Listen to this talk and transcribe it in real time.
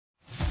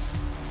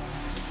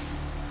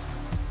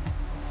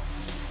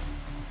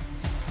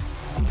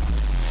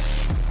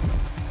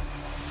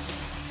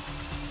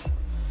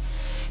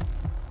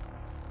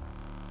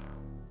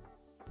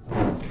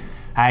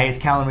Hey, it's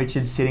Callan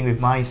Richards sitting with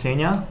Marnie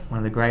Seinor, one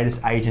of the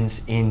greatest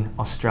agents in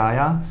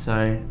Australia.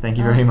 So thank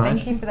you very much.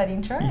 Thank you for that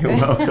intro. You're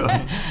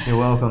welcome. You're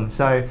welcome.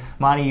 So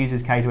Marnie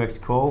uses K2X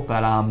Call,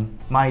 but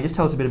Marnie, just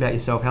tell us a bit about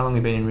yourself. How long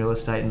have you been in real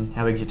estate and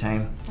how big's your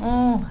team?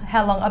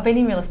 How long? I've been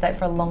in real estate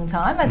for a long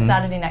time. I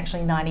started in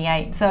actually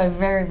 '98, so a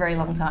very, very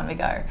long time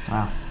ago.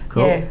 Wow.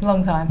 Cool. Yeah,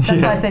 long time.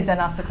 That's why I said don't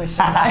ask the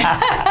question.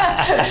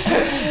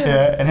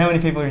 Yeah, and how many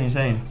people are in your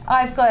team?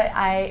 I've got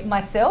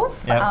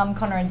myself, Yep.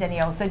 Connor and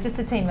Danielle, so just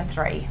a team of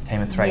 3.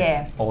 Team of 3.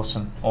 Yeah.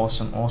 Awesome,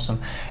 awesome,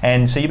 awesome.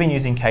 And so you've been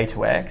using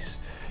K2X.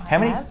 How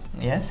many? have.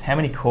 Yes. How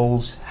many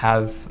calls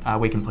have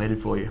we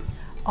completed for you?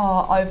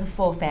 Oh, over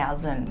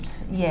 4,000.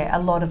 Yeah, a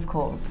lot of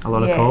calls. A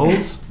lot of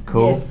calls.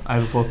 Cool. Yes.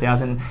 Over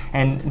 4,000.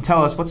 And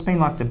tell us, what's been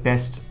like the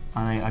best,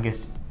 I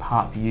guess,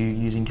 part for you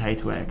using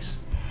K2X?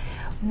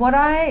 What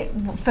I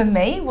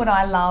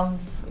love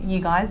you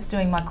guys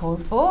doing my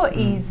calls for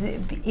is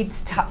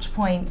it's touch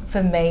point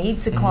for me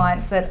to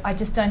clients that I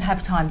just don't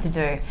have time to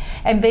do.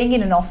 And being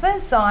in an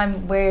office,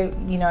 we're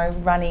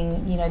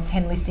running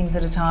 10 listings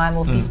at a time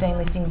or 15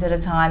 listings at a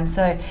time.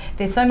 So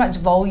there's so much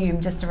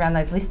volume just around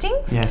those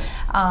listings. Yes.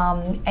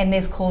 And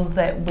there's calls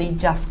that we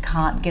just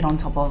can't get on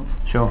top of.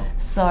 Sure.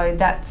 So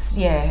that's,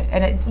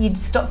 and you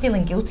stop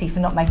feeling guilty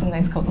for not making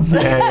those calls. Yeah,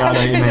 I know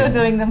what you Because mean. you're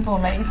doing them for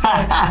me. So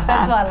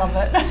that's why I love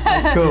it.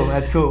 That's cool,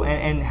 that's cool.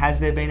 And has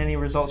there been any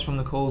results from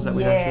the calls that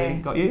we've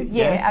actually got you?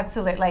 Yeah,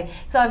 absolutely.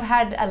 So I've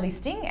had a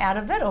listing out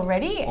of it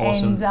already.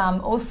 Awesome.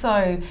 And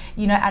also,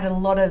 add a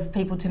lot of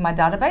people to my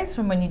database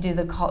from when you do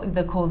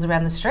the calls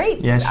around the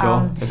streets. Yeah,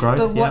 sure. The growth,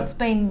 But what's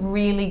been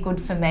really good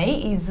for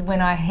me is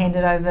when I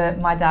handed over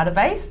my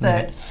database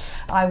that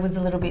I was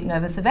a little bit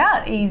nervous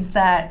about, is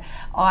that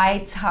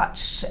I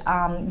touch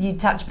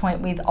point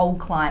with old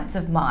clients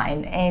of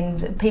mine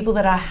and people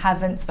that I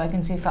haven't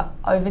spoken to for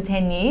over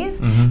 10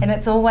 years. And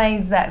it's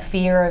always that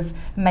fear of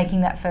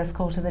making that first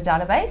call to the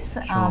database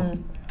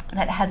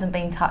that hasn't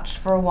been touched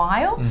for a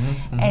while.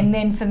 And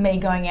then for me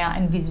going out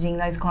and visiting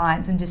those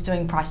clients and just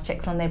doing price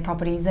checks on their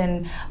properties,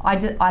 and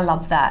I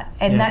love that.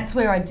 And that's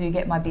where I do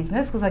get my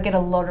business, because I get a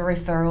lot of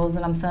referrals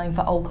and I'm selling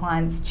for old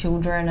clients'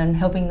 children and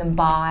helping them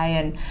buy.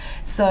 And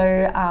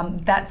so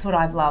that's what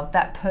I've loved,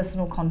 that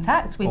personal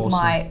contact with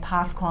my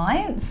past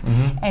clients.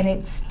 And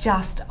it's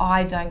just,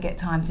 I don't get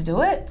time to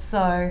do it.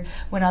 So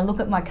when I look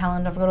at my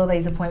calendar, I've got all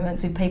these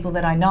appointments with people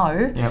that I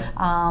know.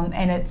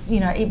 And it's,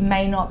 it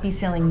may not be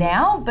selling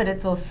now, but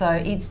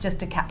it's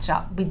just to catch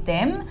up with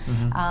them.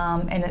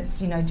 And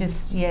it's,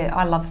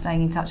 I love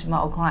staying in touch with my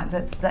old clients.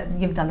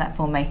 You've done that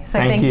for me. So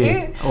thank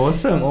you.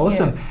 Awesome,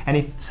 awesome. Yeah. And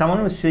if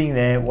someone was sitting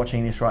there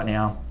watching this right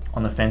now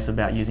on the fence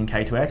about using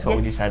K2X, what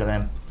would you say to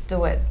them?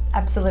 Do it.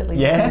 Absolutely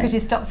do it, because you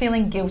stop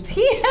feeling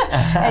guilty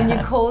and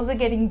your calls are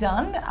getting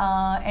done,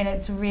 and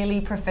it's really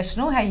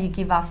professional how you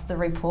give us the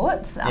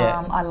reports.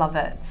 I love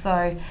it.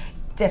 So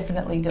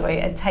definitely do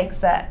it. It takes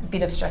that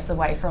bit of stress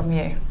away from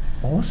you.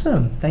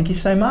 Awesome. Thank you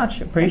so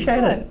much.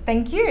 Appreciate it.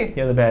 Thank you.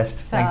 You're the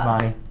best. Ta.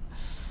 Thanks,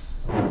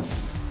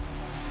 Marnie.